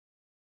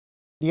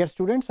Dear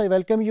students, I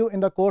welcome you in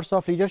the course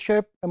of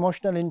Leadership,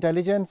 Emotional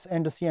Intelligence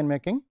and Decision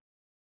Making.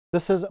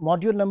 This is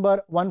module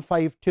number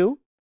 152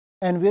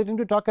 and we're going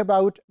to talk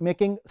about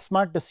making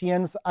smart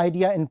decisions,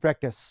 idea in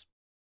practice.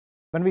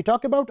 When we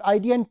talk about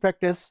idea in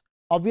practice,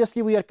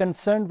 obviously we are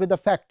concerned with the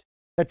fact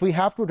that we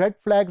have to red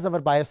flags our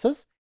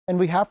biases and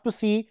we have to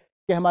see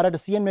कि हमारा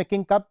decision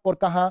making कब और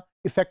कहाँ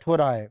effect हो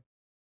रहा है.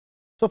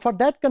 So for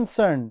that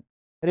concern,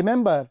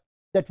 remember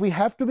that we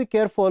have to be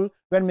careful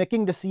when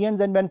making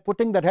decisions and when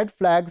putting the red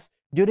flags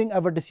during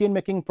our decision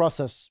making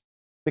process,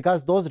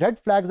 because those red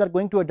flags are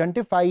going to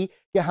identify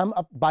कि हम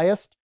अब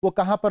biased वो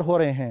कहाँ पर हो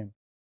रहे हैं.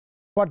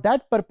 For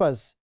that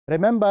purpose,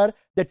 remember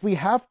that we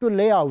have to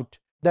lay out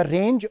the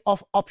range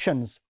of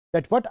options,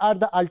 that what are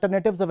the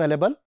alternatives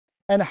available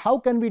and how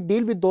can we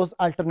deal with those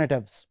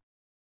alternatives.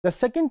 The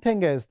second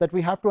thing is that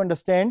we have to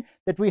understand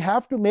that we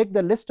have to make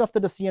the list of the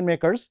decision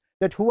makers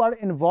that who are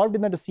involved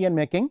in the decision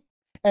making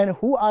and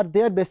who are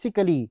there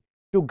basically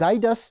to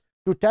guide us,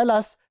 to tell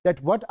us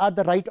that what are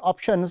the right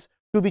options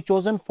to be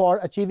chosen for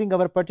achieving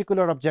our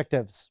particular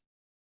objectives.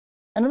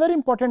 Another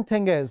important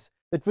thing is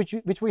that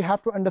which we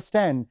have to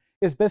understand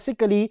is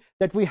basically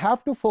that we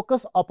have to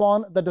focus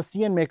upon the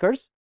decision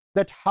makers,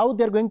 that how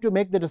they're going to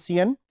make the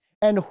decision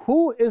and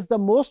who is the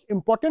most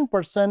important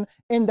person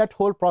in that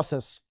whole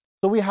process.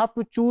 So we have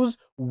to choose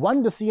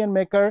one decision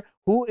maker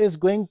who is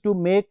going to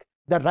make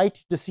the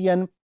right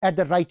decision at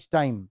the right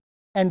time,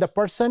 and the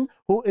person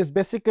who is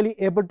basically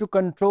able to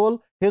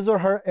control his or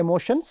her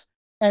emotions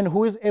and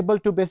who is able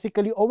to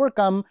basically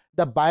overcome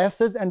the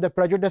biases and the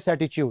prejudice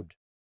attitude.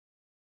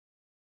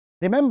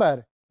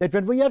 Remember that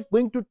when we are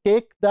going to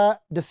take the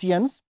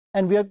decisions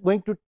and we are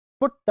going to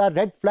put the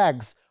red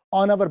flags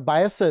on our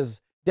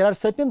biases, there are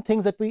certain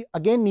things that we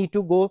again need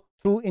to go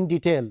through in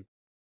detail.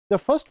 The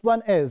first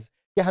one is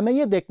कि हमें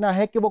ये देखना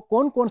है कि वो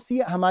कौन-कौन सी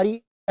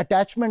हमारी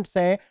attachments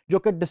हैं जो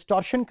कि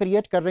distortion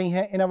create कर रही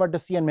हैं in our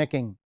decision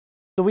making.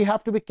 So we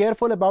have to be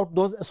careful about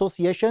those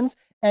associations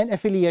and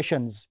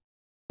affiliations.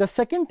 The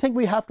second thing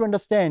we have to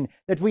understand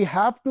that we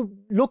have to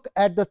look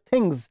at the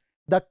things,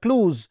 the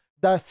clues,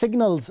 the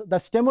signals, the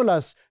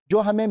stimulus जो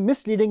हमें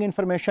misleading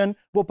information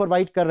वो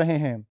provide कर रहे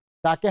हैं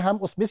ताकि हम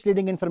उस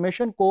misleading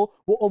information को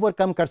वो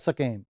overcome कर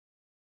सकें.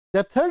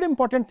 The third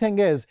important thing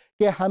is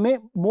कि हमें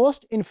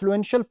most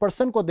influential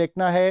person को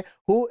देखना है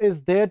who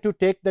is there to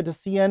take the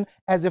decision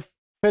as a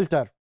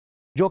filter,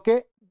 जो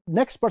कि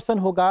next person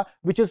होगा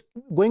which is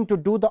going to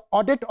do the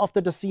audit of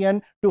the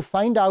decision to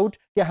find out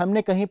कि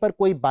हमने कहीं पर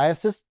कोई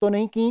biases तो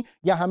नहीं की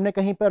या हमने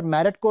कहीं पर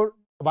merit को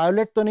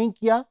violate तो नहीं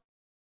किया.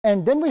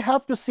 And then we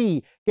have to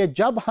see कि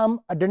जब हम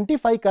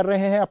identify कर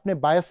रहे हैं अपने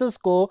biases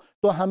को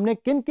तो हमने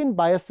किन-किन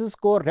biases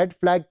को red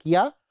flag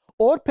किया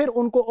और फिर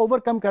उनको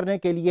ओवरकम करने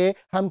के लिए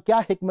हम क्या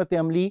हिकमत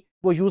अमली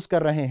वो यूज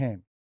कर रहे हैं.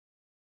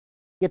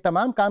 ये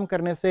तमाम काम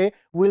करने से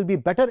we will be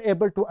better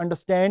able to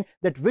understand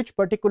that which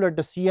particular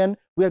decision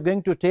we are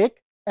going to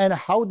take and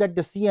how that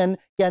decision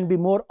can be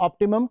more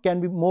optimum,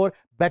 can be more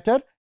better,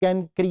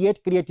 can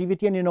create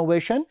creativity and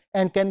innovation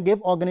and can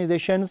give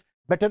organizations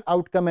better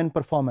outcome and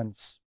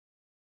performance.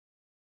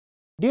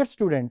 Dear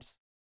students,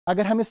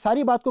 अगर हम इस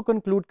सारी बात को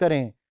conclude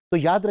करें तो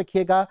याद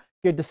रखिएगा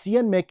कि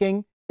decision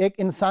making एक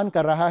इंसान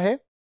कर रहा है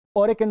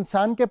और एक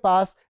इंसान के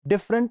पास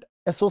different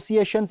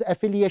associations,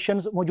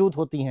 affiliations मौजूद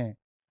होती हैं.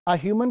 A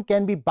human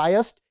can be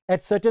biased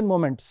at certain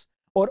moments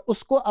और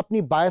उसको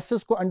अपनी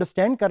biases को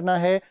understand करना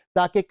है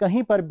ताकि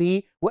कहीं पर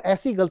भी वो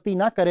ऐसी गलती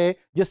ना करे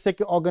जिससे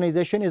कि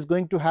organization is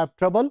going to have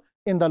trouble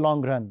in the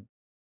long run.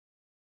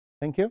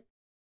 Thank you.